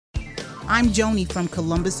I'm Joni from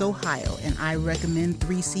Columbus, Ohio, and I recommend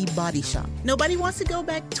 3C Body Shop. Nobody wants to go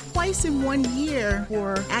back twice in 1 year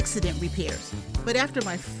for accident repairs. But after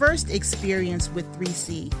my first experience with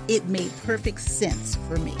 3C, it made perfect sense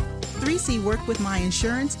for me. 3C worked with my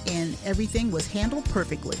insurance and everything was handled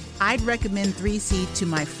perfectly. I'd recommend 3C to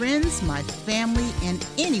my friends, my family, and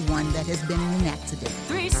anyone that has been in an accident.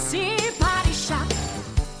 3C Body Shop,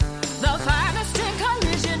 the finest in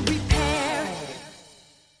collision repair.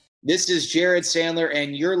 This is Jared Sandler,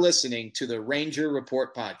 and you're listening to the Ranger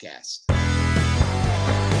Report podcast.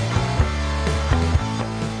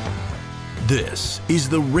 This is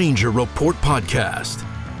the Ranger Report podcast.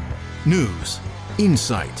 News,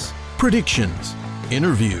 insights, predictions,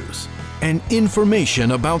 interviews, and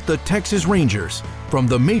information about the Texas Rangers from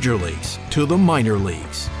the major leagues to the minor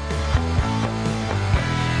leagues.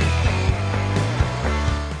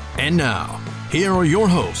 And now, here are your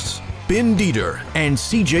hosts, Ben Dieter and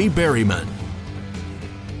CJ Berryman.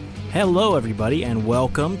 Hello, everybody, and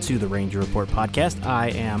welcome to the Ranger Report podcast. I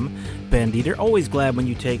am Ben Dieter. Always glad when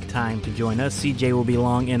you take time to join us. CJ will be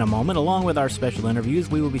along in a moment. Along with our special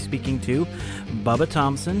interviews, we will be speaking to Bubba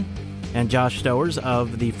Thompson and Josh Stowers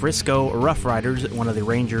of the Frisco RoughRiders, one of the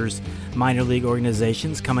Rangers minor league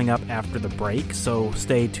organizations, coming up after the break, so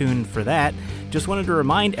stay tuned for that. Just wanted to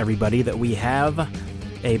remind everybody that we have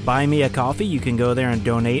a Buy Me a Coffee. You can go there and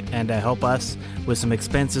donate and help us with some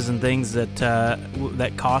expenses and things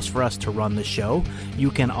that cost for us to run the show.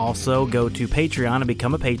 You can also go to Patreon and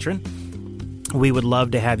become a patron. We would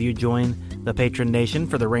love to have you join the Patron Nation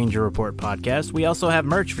for the Ranger Report podcast. We also have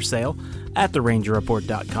merch for sale at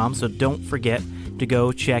therangerreport.com, so don't forget to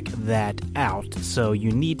go check that out. So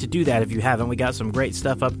you need to do that if you haven't. We got some great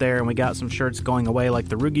stuff up there, and we got some shirts going away like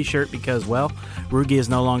the Rugi shirt because, well, Rugi is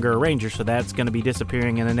no longer a Ranger, so that's going to be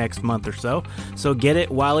disappearing in the next month or so. So get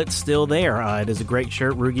it while it's still there. It is a great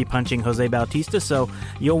shirt, Rugi punching Jose Bautista, so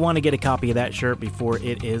you'll want to get a copy of that shirt before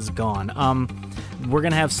it is gone. We're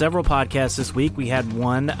going to have several podcasts this week. We had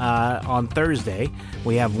one on Thursday.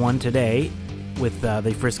 We have one today with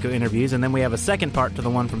the Frisco interviews, and then we have a second part to the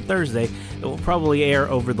one from Thursday that will probably air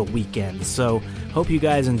over the weekend. So hope you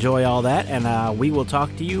guys enjoy all that, and we will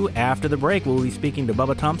talk to you after the break. We'll be speaking to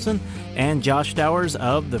Bubba Thompson and Josh Stowers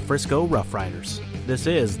of the Frisco RoughRiders. This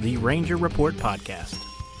is the Ranger Report podcast.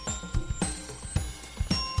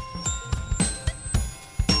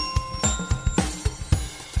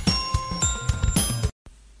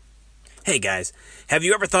 Hey guys, have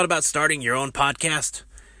you ever thought about starting your own podcast?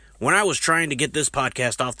 When I was trying to get this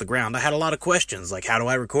podcast off the ground, I had a lot of questions, like how do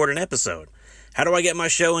I record an episode? How do I get my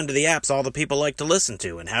show into the apps all the people like to listen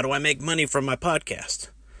to? And how do I make money from my podcast?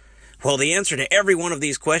 Well, the answer to every one of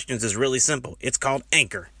these questions is really simple. It's called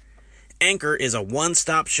Anchor. Anchor is a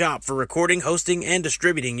one-stop shop for recording, hosting, and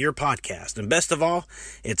distributing your podcast. And best of all,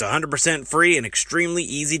 it's 100% free and extremely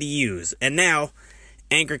easy to use. And now,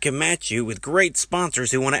 Anchor can match you with great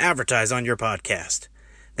sponsors who want to advertise on your podcast.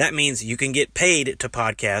 That means you can get paid to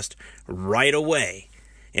podcast right away.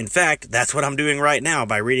 In fact, that's what I'm doing right now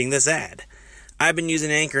by reading this ad. I've been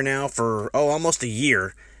using Anchor now for, almost a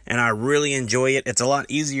year, and I really enjoy it. It's a lot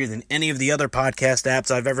easier than any of the other podcast apps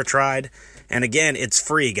I've ever tried. And again, it's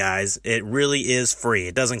free, guys. It really is free.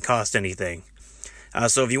 It doesn't cost anything.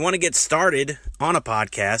 So if you want to get started on a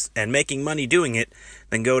podcast and making money doing it,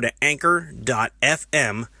 then go to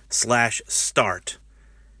anchor.fm/start.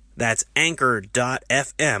 That's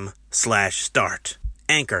anchor.fm/start.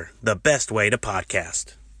 Anchor, the best way to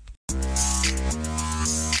podcast.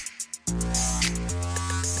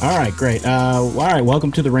 All right, great.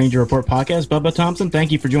 Welcome to the Ranger Report podcast. Bubba Thompson,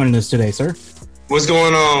 thank you for joining us today, sir. What's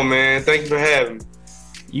going on, man? Thank you for having me.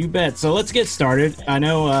 You bet. So let's get started. I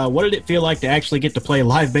know, what did it feel like to actually get to play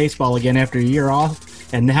live baseball again after a year off?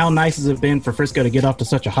 And how nice has it been for Frisco to get off to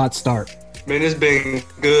such a hot start? Man, it's been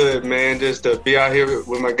good, man, just to be out here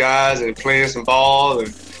with my guys and playing some ball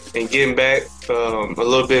and getting back a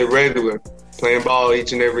little bit regular, playing ball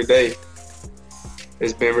each and every day.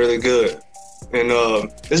 It's been really good. And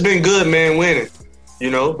it's been good, man, winning,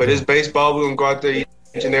 but it's baseball. We're going to go out there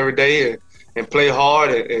each and every day and play hard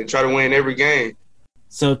and try to win every game.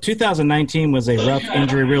 So 2019 was a rough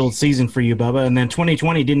injury-riddled season for you, Bubba, and then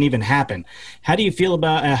 2020 didn't even happen. How do you feel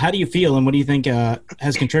and what do you think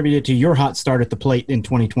has contributed to your hot start at the plate in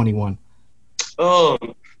 2021?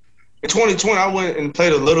 In 2020, I went and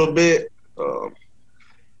played a little bit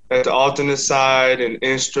at the alternate side and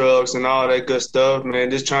instructs and all that good stuff,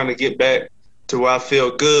 man, just trying to get back to where I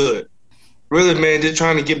feel good. Really, man, just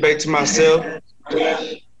trying to get back to myself.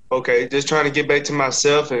 Okay, just trying to get back to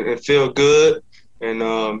myself and feel good. And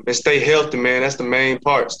stay healthy, man. That's the main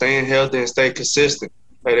part, staying healthy and stay consistent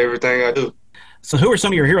at everything I do. So who were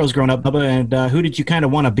some of your heroes growing up, Bubba, and who did you kind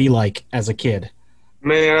of want to be like as a kid?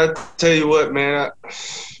 Man, I tell you what, man.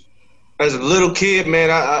 As a little kid,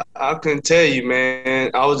 man, I couldn't tell you,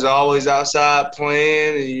 man. I was always outside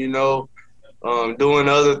playing and, doing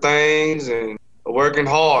other things and working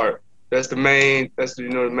hard. That's the main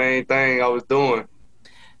thing I was doing.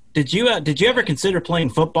 Did you ever consider playing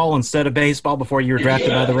football instead of baseball before you were drafted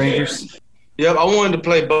by the Rangers? Yep, I wanted to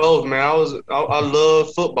play both, man. I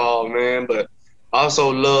love football, man, but I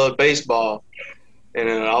also love baseball. And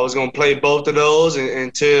I was going to play both of those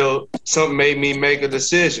until something made me make a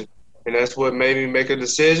decision. And that's what made me make a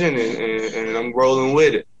decision, and I'm rolling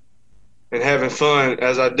with it and having fun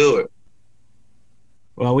as I do it.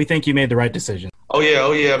 Well, we think you made the right decision. Oh,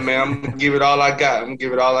 yeah, man. I'm going to give it all I got. I'm going to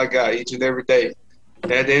give it all I got each and every day.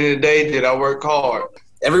 And at the end of the day, did I work hard?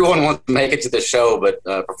 Everyone wants to make it to the show, but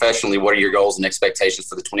professionally, what are your goals and expectations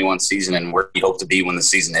for the 21 season, and where do you hope to be when the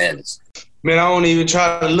season ends? Man, I don't even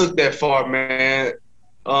try to look that far, man.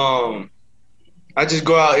 I just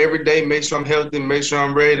go out every day, make sure I'm healthy, make sure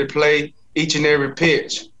I'm ready to play each and every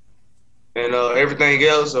pitch. And everything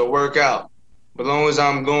else will work out. But as long as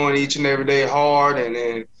I'm going each and every day hard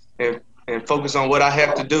and focus on what I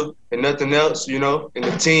have to do and nothing else, and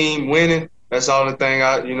the team winning, that's all the thing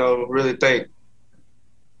I, really think.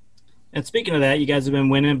 And speaking of that, you guys have been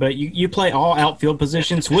winning, but you play all outfield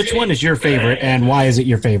positions. Which one is your favorite, and why is it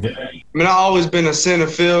your favorite? I mean, I've always been a center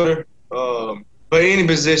fielder. But any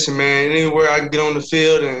position, man, anywhere I can get on the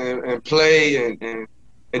field and play and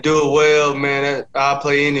do it well, man, I'll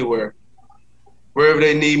play anywhere. Wherever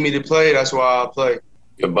they need me to play, that's why I'll play.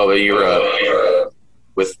 Yeah, Bubba, you're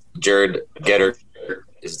with Jared Getter.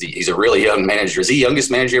 He's a really young manager. Is he the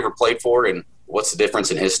youngest manager you ever played for? And what's the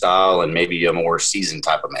difference in his style and maybe a more seasoned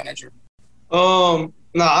type of manager? No,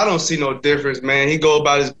 I don't see no difference, man. He go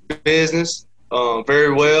about his business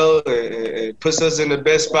very well and puts us in the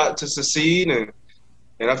best spot to succeed.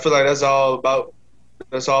 And I feel like that's all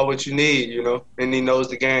what you need, and he knows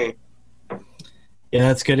the game. Yeah,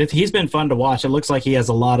 that's good. He's been fun to watch. It looks like he has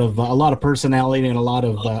a lot of personality and a lot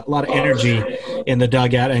of energy in the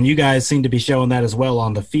dugout, and you guys seem to be showing that as well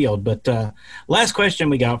on the field. But last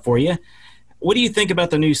question we got for you: what do you think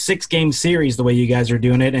about the new 6-game series? The way you guys are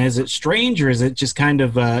doing it, and is it strange or is it just kind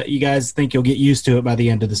of you guys think you'll get used to it by the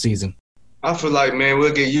end of the season? I feel like, man,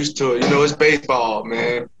 we'll get used to it. It's baseball,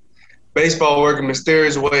 man. Baseball working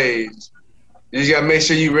mysterious ways. You just got to make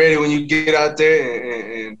sure you're ready when you get out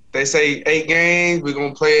there. And they say 8 games, we're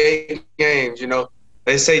going to play 8 games,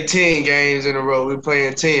 They say 10 games in a row, we're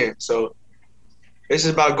playing 10. So it's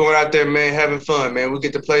just about going out there, man, having fun, man. We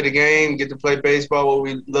get to play the game, get to play baseball, what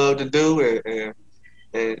we love to do, and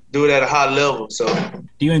do it at a high level. So,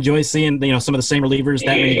 do you enjoy seeing some of the same relievers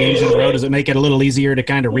that many games in a row? Does it make it a little easier to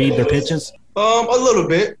kind of read their pitches? A little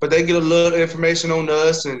bit, but they get a little information on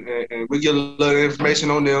us, and we get a little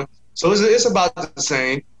information on them. So it's about the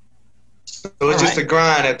same. So it's just a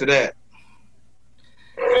grind after that.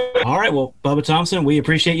 All right, well, Bubba Thompson, we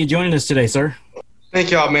appreciate you joining us today, sir.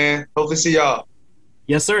 Thank y'all, man. Hopefully see y'all.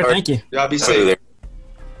 Yes, sir. Thank you. Y'all be safe.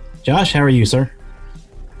 Josh, how are you, sir?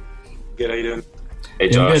 Good. How you doing? Hey,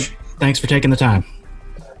 Doing Josh. good. Thanks for taking the time.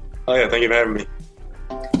 Oh, yeah. Thank you for having me.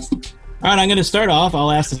 All right, I'm going to start off.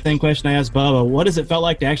 I'll ask the same question I asked Bubba. What does it felt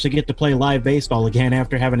like to actually get to play live baseball again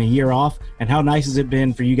after having a year off? And how nice has it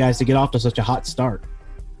been for you guys to get off to such a hot start?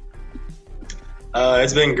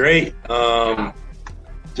 It's been great.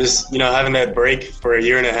 Just, having that break for a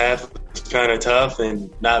year and a half was kind of tough, and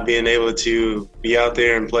not being able to be out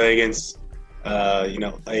there and play against, an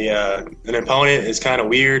opponent is kind of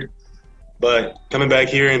weird. But coming back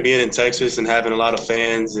here and being in Texas and having a lot of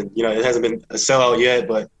fans, and, it hasn't been a sellout yet,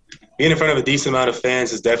 but being in front of a decent amount of fans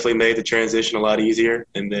has definitely made the transition a lot easier.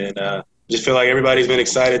 And then just feel like everybody's been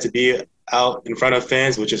excited to be out in front of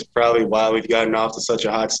fans, which is probably why we've gotten off to such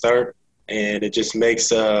a hot start. And it just makes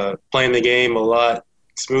playing the game a lot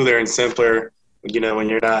smoother and simpler, when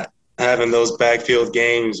you're not having those backfield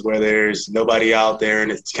games where there's nobody out there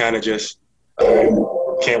and it's kind of just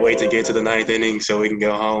can't wait to get to the 9th inning so we can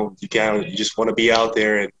go home. You just want to be out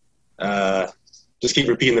there and just keep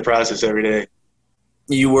repeating the process every day.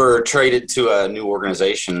 You were traded to a new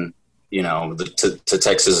organization, to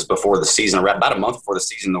Texas before the season, about a month before the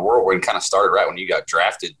season. The whirlwind kind of started right when you got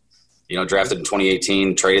drafted. Drafted in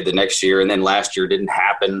 2018, traded the next year, and then last year didn't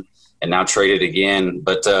happen, and now traded again.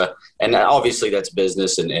 But and obviously that's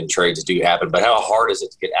business, and trades do happen. But how hard is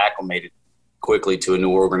it to get acclimated quickly to a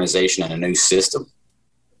new organization and a new system?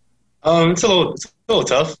 It's a little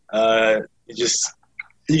tough.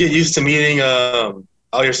 You get used to meeting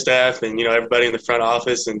all your staff and everybody in the front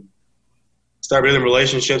office, and start building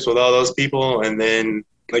relationships with all those people, and then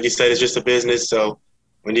like you said, it's just a business. So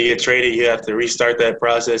when you get traded, you have to restart that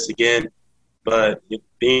process again. But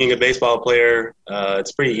being a baseball player,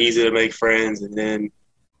 it's pretty easy to make friends. And then,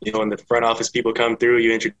 when the front office people come through,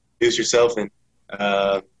 you introduce yourself and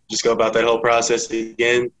just go about that whole process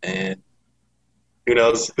again. And who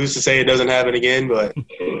knows? Who's to say it doesn't happen again? But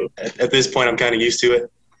at this point, I'm kind of used to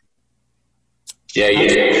it. Yeah,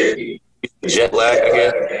 jet lag, I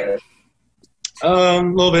guess. A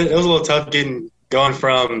little bit. It was a little tough going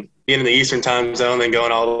from being in the Eastern time zone, then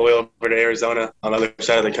going all the way over to Arizona on the other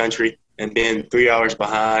side of the country, and being 3 hours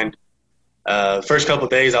behind. First couple of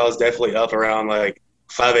days, I was definitely up around like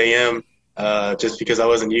 5 a.m. Just because I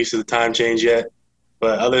wasn't used to the time change yet.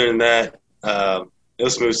 But other than that, it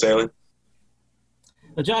was smooth sailing.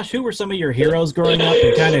 Now, Josh, who were some of your heroes growing up,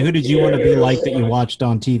 and kind of who did you want to be like that you watched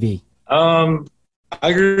on TV?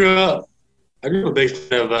 I grew up a big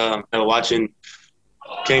fan of watching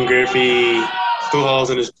Ken Griffey, Pujols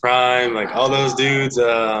in his prime, like all those dudes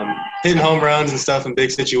hitting home runs and stuff in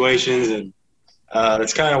big situations. And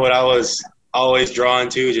that's kind of what I was always drawn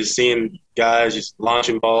to, just seeing guys just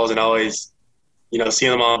launching balls and always,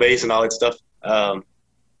 seeing them on base and all that stuff. I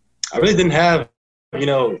really didn't have,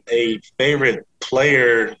 a favorite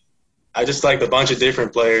player. I just liked a bunch of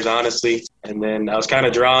different players, honestly. And then I was kind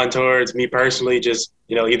of drawn towards me personally, just,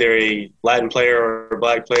 either a Latin player or a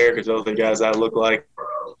black player, because those are the guys I look like.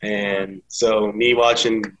 And so me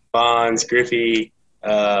watching Bonds, Griffey,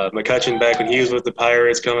 McCutchen back when he was with the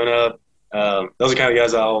Pirates coming up, those are kind of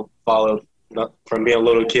guys I'll follow from being a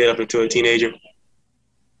little kid up into a teenager.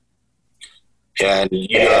 Yeah,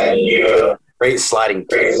 great sliding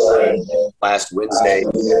last Wednesday.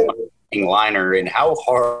 Liner, and how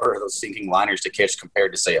hard are those sinking liners to catch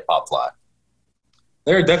compared to, say, a pop fly?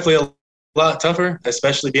 They're definitely a lot tougher,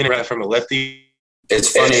 especially being right from a lefty.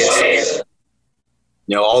 It's funny,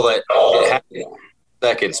 all that it happens in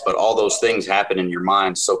seconds, but all those things happen in your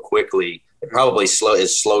mind so quickly. It probably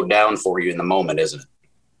is slowed down for you in the moment, isn't it?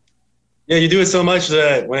 Yeah, you do it so much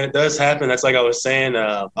that when it does happen, that's like I was saying,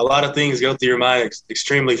 a lot of things go through your mind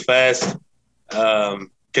extremely fast.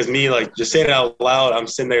 Because me, like, just saying it out loud, I'm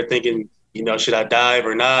sitting there thinking, should I dive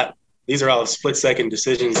or not? These are all split-second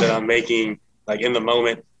decisions that I'm making, like, in the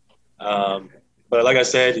moment. But like I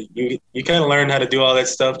said, you kind of learn how to do all that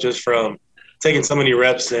stuff just from taking so many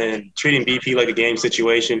reps and treating BP like a game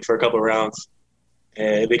situation for a couple of rounds.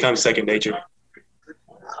 And it becomes second nature.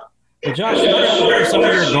 Well, Josh, what are some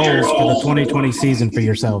of your goals for the 2020 season for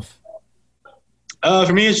yourself?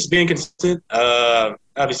 For me, it's just being consistent.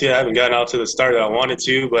 Obviously, I haven't gotten out to the start that I wanted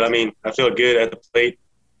to, but, I feel good at the plate.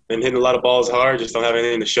 Been hitting a lot of balls hard, just don't have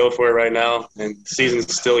anything to show for it right now. And the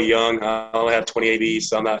season's still young. I only have 20 ABs,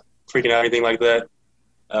 so I'm not freaking out or anything like that.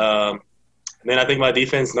 And then I think my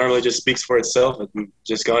defense normally just speaks for itself. And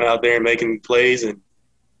just going out there and making plays and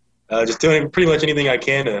just doing pretty much anything I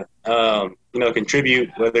can to, contribute,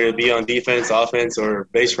 whether it be on defense, offense, or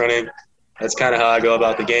base running. That's kind of how I go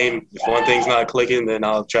about the game. If one thing's not clicking, then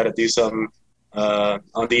I'll try to do something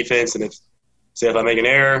on defense. And if I make an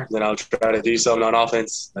error, then I'll try to do something on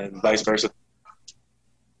offense and vice versa.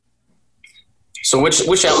 So which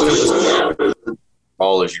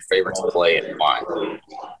ball is your favorite to play and why?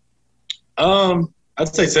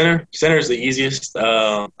 I'd say center. Center is the easiest.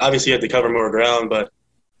 Obviously, you have to cover more ground, but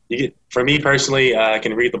for me personally, I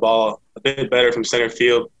can read the ball a bit better from center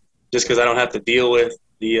field just because I don't have to deal with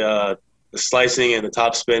the slicing and the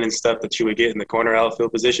top spin and stuff that you would get in the corner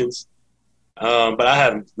outfield positions. But I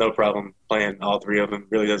have no problem playing all three of them. It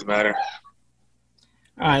really doesn't matter.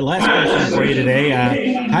 All right, last question for you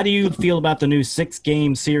today. How do you feel about the new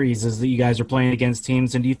 6-game series that you guys are playing against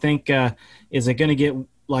teams? And do you think is it going to get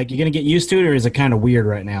 – you're going to get used to it, or is it kind of weird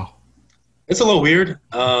right now? It's a little weird.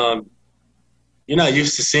 You're not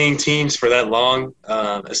used to seeing teams for that long,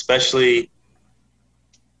 especially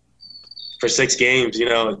for 6 games. You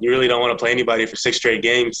really don't want to play anybody for 6 straight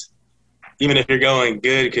games, even if you're going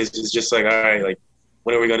good, because it's just like, all right, like,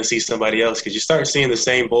 when are we going to see somebody else? Because you start seeing the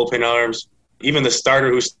same bullpen arms. Even the starter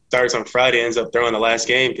who starts on Friday ends up throwing the last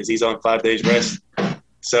game because he's on 5 days rest.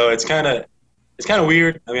 So it's kind of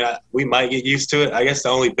weird. We might get used to it. I guess the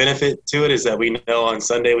only benefit to it is that we know on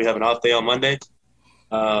Sunday we have an off day on Monday.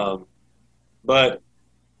 But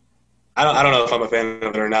I don't know if I'm a fan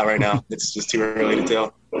of it or not right now. It's just too early to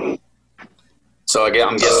tell. So again,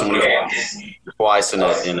 I'm guessing twice in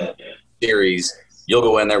a series, you'll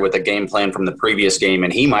go in there with a game plan from the previous game,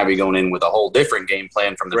 and he might be going in with a whole different game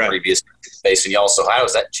plan from the previous facing y'all. So how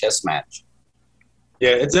is that chess match? Yeah,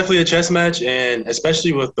 it's definitely a chess match, and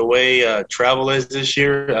especially with the way travel is this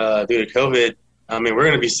year due to COVID, we're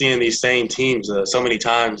going to be seeing these same teams so many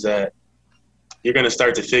times that you're going to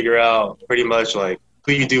start to figure out pretty much like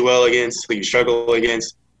who you do well against, who you struggle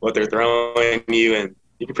against, what they're throwing at you, and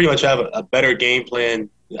you can pretty much have a better game plan,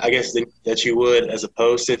 I guess, that you would as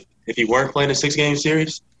opposed to if you weren't playing a 6-game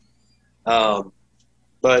series. But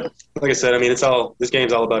like I said, I mean, this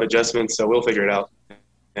game's all about adjustments, so we'll figure it out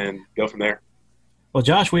and go from there. Well,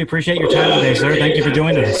 Josh, we appreciate your time today, sir. Thank you for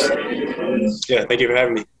joining us. Yeah, thank you for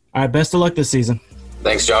having me. All right, best of luck this season.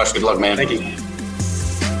 Thanks, Josh. Good luck, man. Thank you.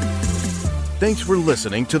 Thanks for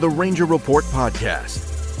listening to the Ranger Report podcast.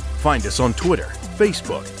 Find us on Twitter,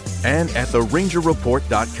 Facebook, and at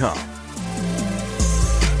therangerreport.com.